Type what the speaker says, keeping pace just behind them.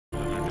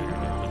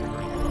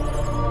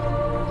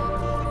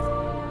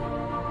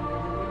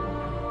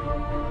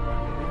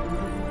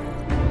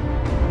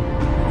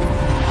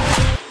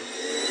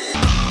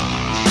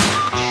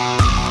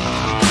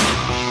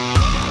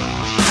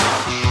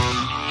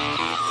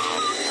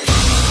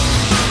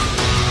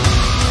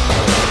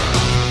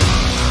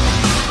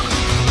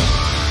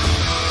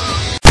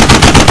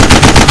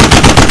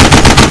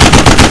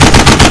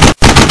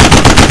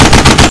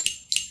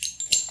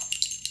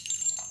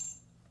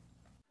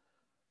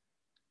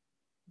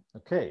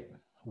Okay,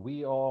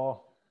 we are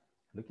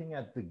looking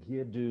at the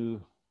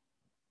Geardo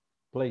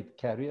Plate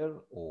Carrier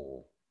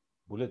or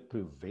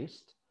bulletproof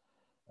vest,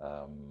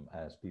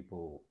 as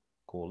people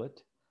call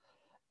it.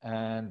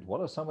 And what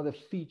are some of the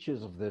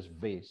features of this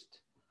vest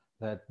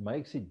that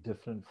makes it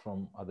different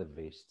from other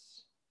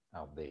vests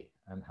out there,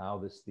 and how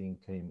this thing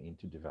came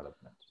into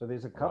development? So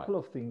there's a couple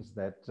of things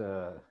that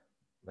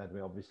that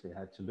we obviously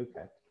had to look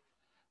at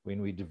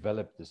when we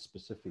developed this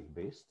specific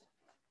vest.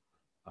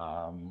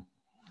 Um,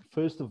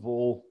 First of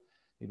all,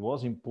 it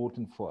was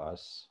important for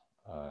us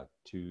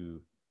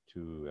to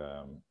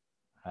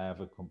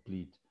have a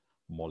complete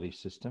MOLLE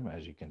system,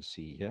 as you can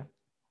see here,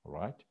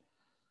 right?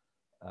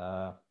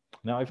 Uh,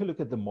 Now, if you look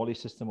at the MOLLE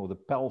system or the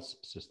PALS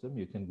system,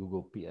 you can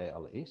Google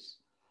PALS,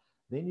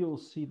 then you'll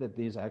see that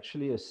there's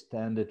actually a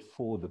standard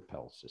for the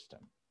PALS system,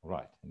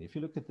 right? And if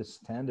you look at the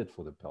standard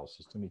for the PALS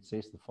system, it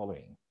says the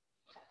following.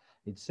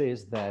 It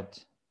says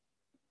that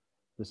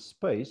the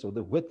space or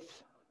the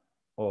width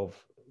of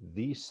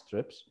these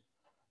strips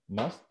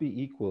must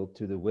be equal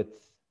to the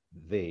width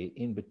there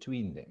in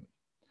between them.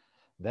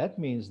 That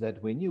means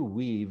that when you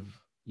weave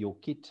your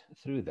kit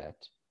through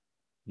that,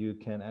 you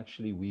can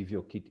actually weave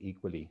your kit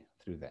equally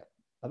through that.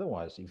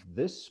 Otherwise, if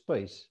this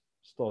space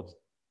starts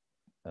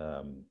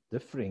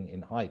differing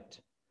in height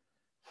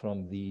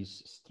from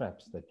these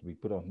straps that we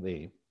put on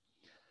there,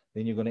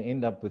 then you're going to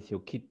end up with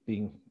your kit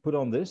being put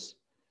on this,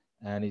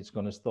 and it's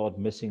going to start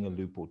missing a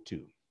loop or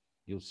two.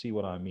 You'll see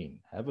what I mean.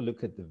 Have a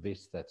look at the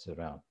vest that's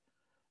around.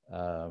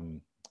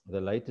 The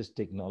latest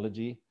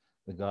technology,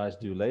 the guys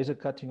do laser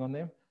cutting on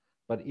them.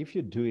 But if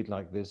you do it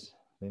like this,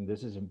 then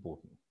this is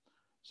important.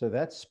 So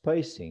that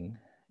spacing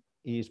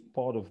is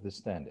part of the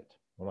standard.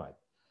 All right.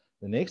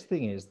 The next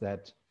thing is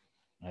that,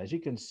 as you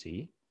can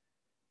see,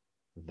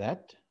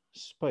 that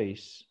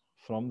space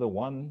from the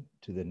one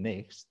to the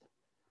next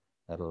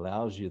that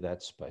allows you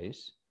that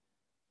space,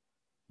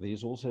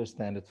 there's also a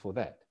standard for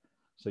that.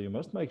 So you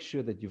must make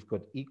sure that you've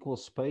got equal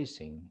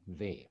spacing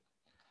there.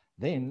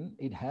 Then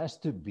it has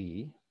to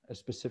be a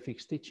specific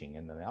stitching.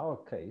 And in our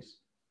case,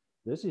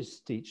 this is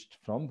stitched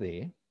from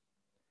there,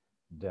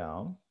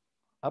 down,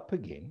 up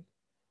again,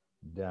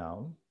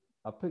 down,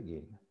 up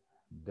again,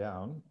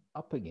 down,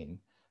 up again,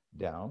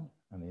 down,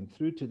 and then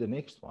through to the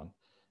next one.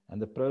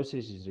 And the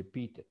process is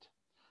repeated.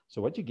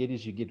 So what you get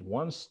is you get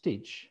one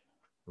stitch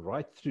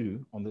right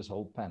through on this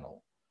whole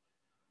panel.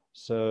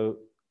 So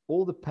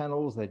all the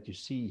panels that you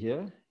see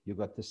here, you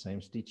got the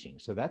same stitching.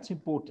 So that's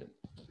important.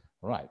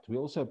 Right. We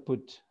also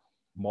put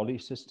MOLLE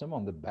system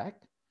on the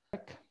back.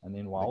 And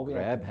then while we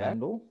have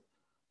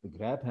the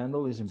grab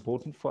handle is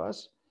important for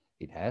us.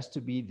 It has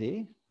to be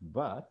there,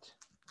 but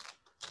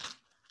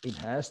it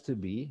has to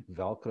be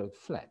Velcroed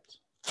flat.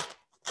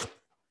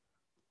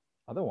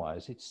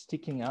 Otherwise, it's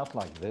sticking out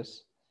like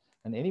this,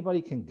 and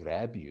anybody can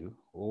grab you,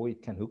 or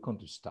it can hook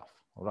onto stuff.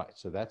 All right,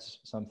 so that's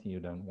something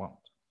you don't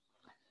want.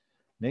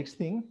 Next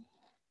thing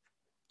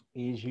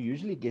is you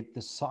usually get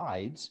the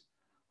sides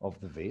of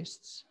the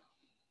vests,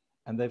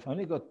 and they've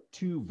only got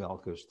 2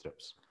 Velcro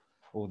strips,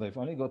 or they've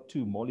only got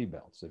 2 MOLLE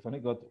belts. They've only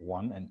got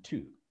 1 and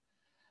 2.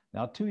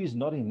 Now, 2 is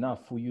not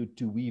enough for you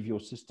to weave your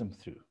system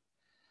through.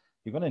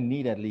 You're going to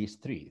need at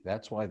least 3.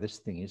 That's why this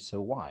thing is so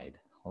wide.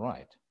 All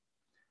right.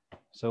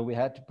 So we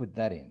had to put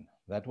that in.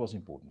 That was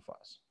important for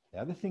us. The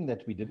other thing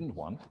that we didn't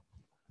want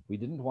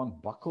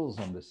buckles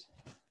on this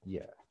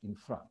here in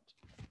front.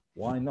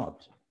 Why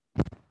not?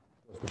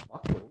 Because the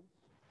buckle,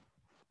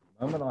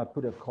 the moment I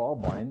put a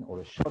carbine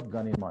or a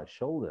shotgun in my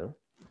shoulder,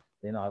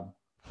 then I'm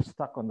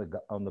stuck on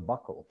the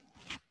buckle.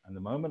 And the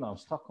moment I'm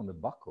stuck on the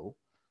buckle,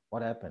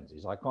 what happens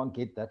is I can't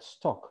get that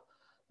stock,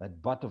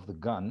 that butt of the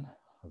gun,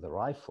 of the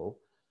rifle,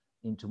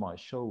 into my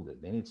shoulder.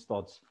 Then it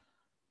starts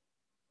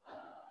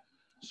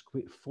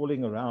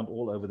falling around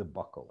all over the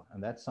buckle,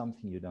 and that's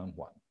something you don't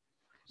want.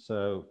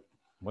 So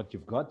what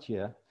you've got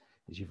here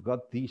is you've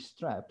got these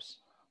straps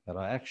that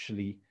are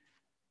actually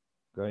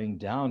going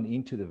down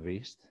into the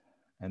vest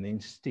and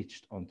then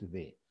stitched onto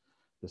there.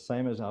 The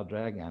same as our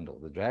drag handle.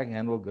 The drag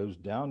handle goes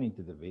down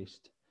into the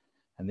vest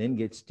and then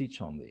gets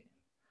stitched on there.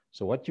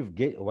 So what you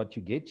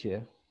get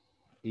here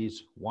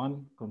is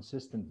one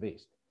consistent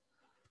vest.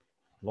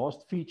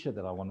 Last feature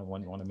that I want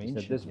to mention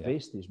is that this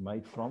vest is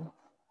made from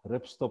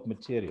ripstop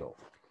material.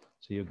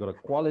 So you've got a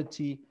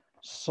quality,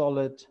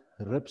 solid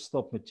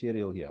ripstop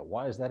material here.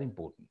 Why is that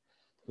important?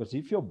 Because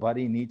if your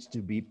body needs to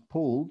be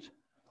pulled,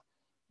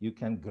 you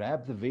can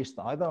grab the vest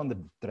either on the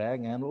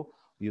drag handle,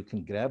 or you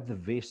can grab the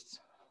vest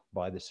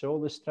by the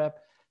shoulder strap,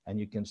 and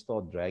you can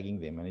start dragging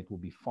them, and it will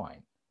be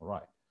fine. All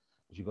right.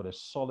 Because you've got a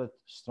solid,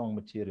 strong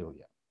material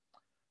here.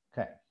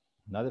 Okay.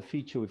 Another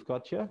feature we've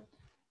got here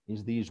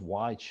is these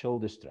wide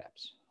shoulder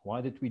straps. Why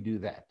did we do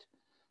that?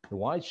 The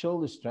wide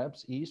shoulder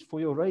straps is for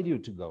your radio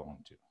to go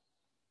onto.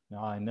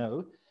 Now, I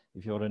know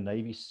if you're a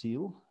Navy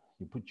SEAL,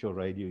 you put your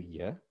radio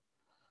here.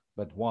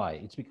 But why?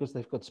 It's because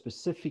they've got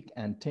specific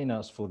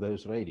antennas for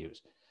those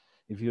radios.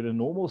 If you're a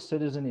normal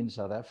citizen in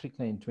South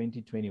Africa in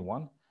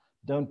 2021,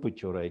 don't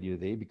put your radio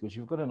there, because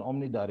you've got an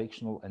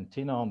omnidirectional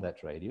antenna on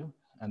that radio.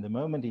 And the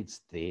moment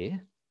it's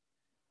there,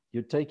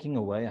 you're taking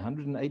away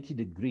 180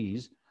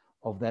 degrees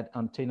of that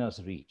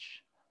antenna's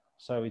reach.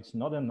 So it's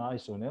not a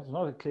nice or it's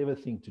not a clever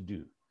thing to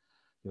do.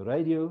 Your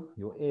radio,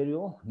 your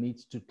aerial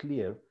needs to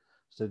clear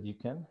so that you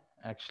can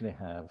actually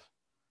have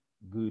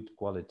good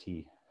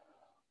quality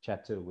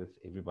chatter with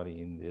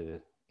everybody in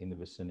the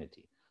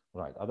vicinity.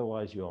 Right,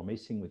 otherwise you are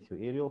messing with your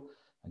aerial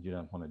and you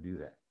don't want to do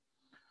that.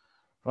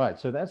 Right,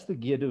 so that's the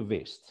Geardo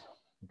vest.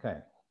 Okay,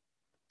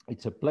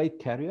 it's a plate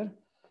carrier.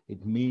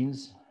 It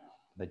means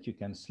that you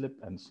can slip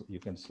and you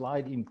can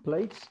slide in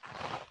plates.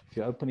 If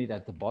you open it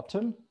at the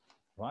bottom,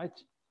 right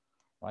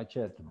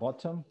here at the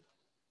bottom,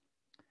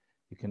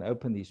 you can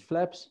open these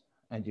flaps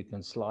and you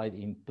can slide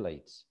in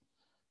plates.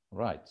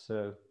 Right,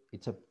 so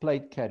it's a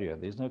plate carrier.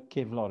 There's no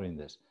Kevlar in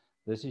this.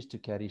 This is to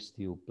carry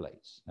steel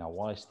plates. Now,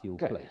 why steel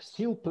plates?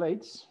 Steel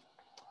plates,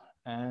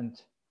 and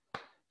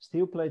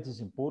steel plates is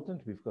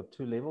important. We've got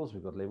two levels.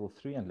 We've got level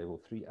 3 and level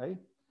 3A.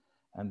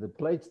 And the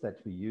plates that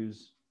we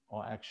use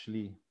are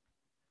actually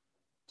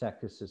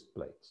tack assist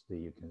plates. There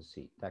you can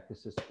see tack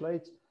assist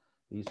plates.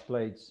 These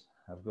plates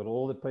have got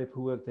all the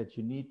paperwork that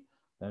you need.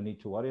 No need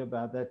to worry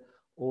about that.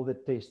 All the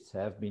tests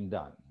have been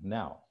done.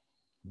 Now,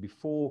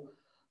 before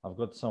I've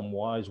got some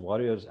wise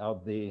warriors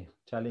out there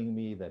telling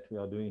me that we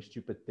are doing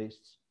stupid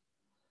tests.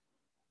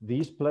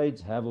 These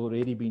plates have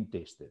already been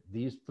tested.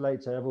 These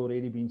plates have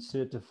already been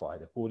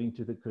certified according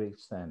to the correct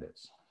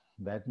standards.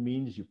 That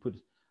means you put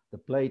the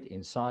plate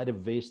inside a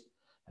vest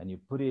and you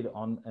put it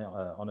on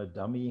a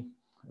dummy,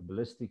 a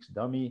ballistics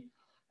dummy,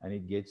 and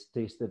it gets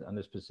tested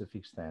under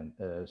specific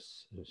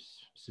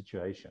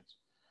situations.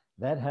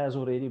 That has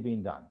already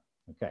been done.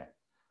 Okay,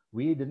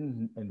 we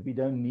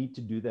don't need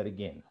to do that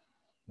again.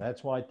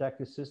 That's why Tack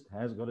Assist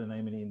has got a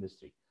name in the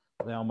industry.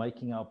 They are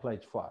making our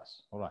plates for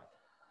us. All right.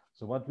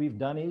 So what we've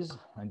done is,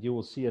 and you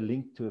will see a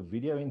link to a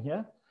video in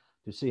here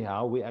to see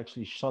how we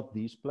actually shot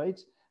these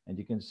plates. And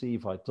you can see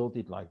if I tilt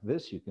it like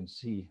this, you can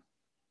see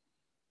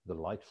the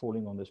light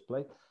falling on this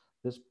plate.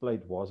 This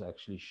plate was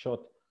actually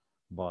shot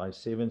by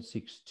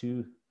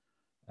 762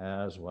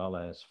 as well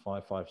as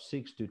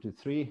 556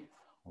 223,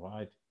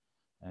 right?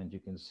 And you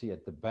can see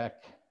at the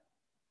back,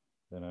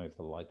 I don't know if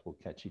the light will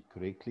catch it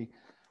correctly,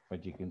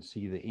 but you can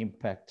see the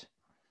impact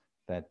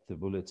that the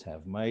bullets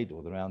have made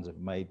or the rounds have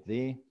made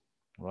there.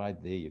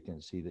 Right there, you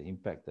can see the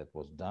impact that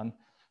was done.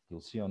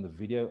 You'll see on the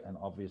video, and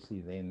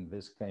obviously then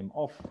this came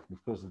off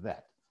because of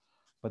that.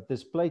 But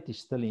this plate is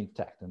still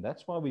intact, and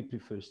that's why we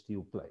prefer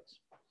steel plates.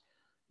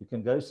 You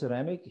can go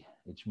ceramic,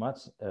 it's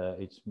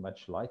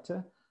much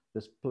lighter.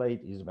 This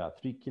plate is about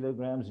 3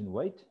 kilograms in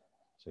weight.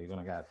 So you're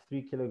gonna have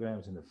 3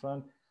 kilograms in the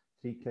front,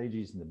 3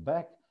 kgs in the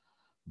back,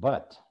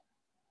 but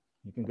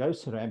you can go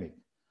ceramic.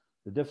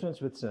 The difference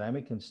with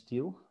ceramic and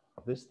steel,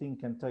 this thing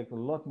can take a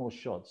lot more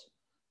shots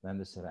than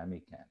the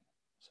ceramic can.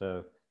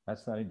 So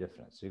that's the only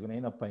difference. So you're going to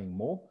end up paying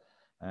more,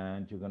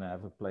 and you're going to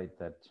have a plate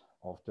that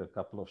after a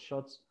couple of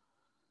shots,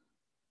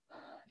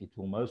 it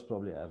will most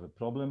probably have a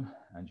problem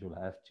and you'll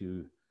have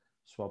to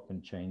swap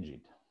and change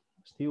it.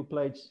 Steel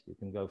plates, you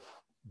can go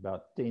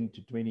about 10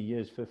 to 20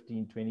 years,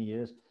 15, 20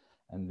 years,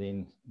 and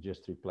then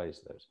just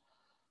replace those.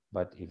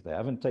 But if they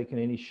haven't taken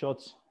any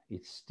shots,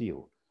 it's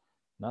steel.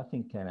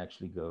 Nothing can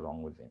actually go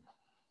wrong with them.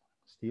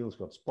 Steel's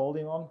got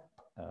spalding on,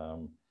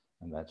 and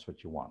that's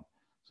what you want.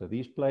 So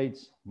these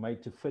plates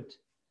made to fit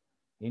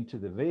into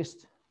the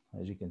vest,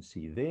 as you can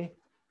see there.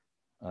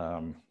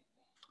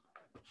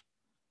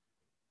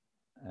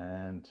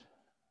 And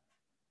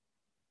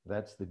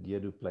that's the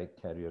Geardo Plate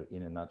Carrier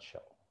in a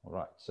nutshell. All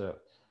right, so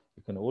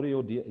you can order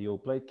your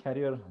plate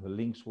carrier. The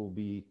links will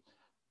be,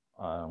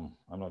 I'm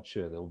not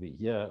sure, they'll be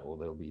here, or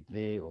they'll be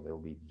there, or they'll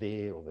be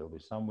there, or they'll be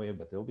somewhere,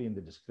 but they'll be in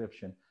the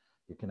description.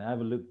 You can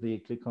have a look there,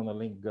 click on the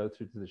link, go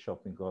through to the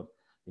shopping cart.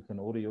 You can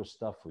order your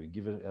stuff, or you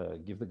give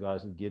the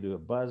guys at Geardo a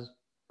buzz.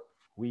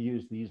 We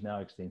use these now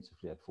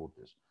extensively at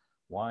Fortis.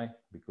 Why?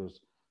 Because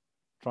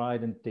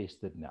tried and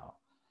tested now.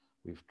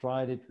 We've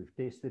tried it, we've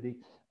tested it,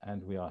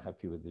 and we are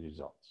happy with the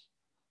results.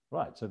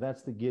 Right, so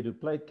that's the Geardo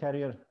Plate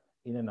Carrier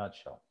in a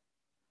nutshell.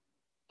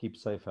 Keep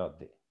safe out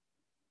there.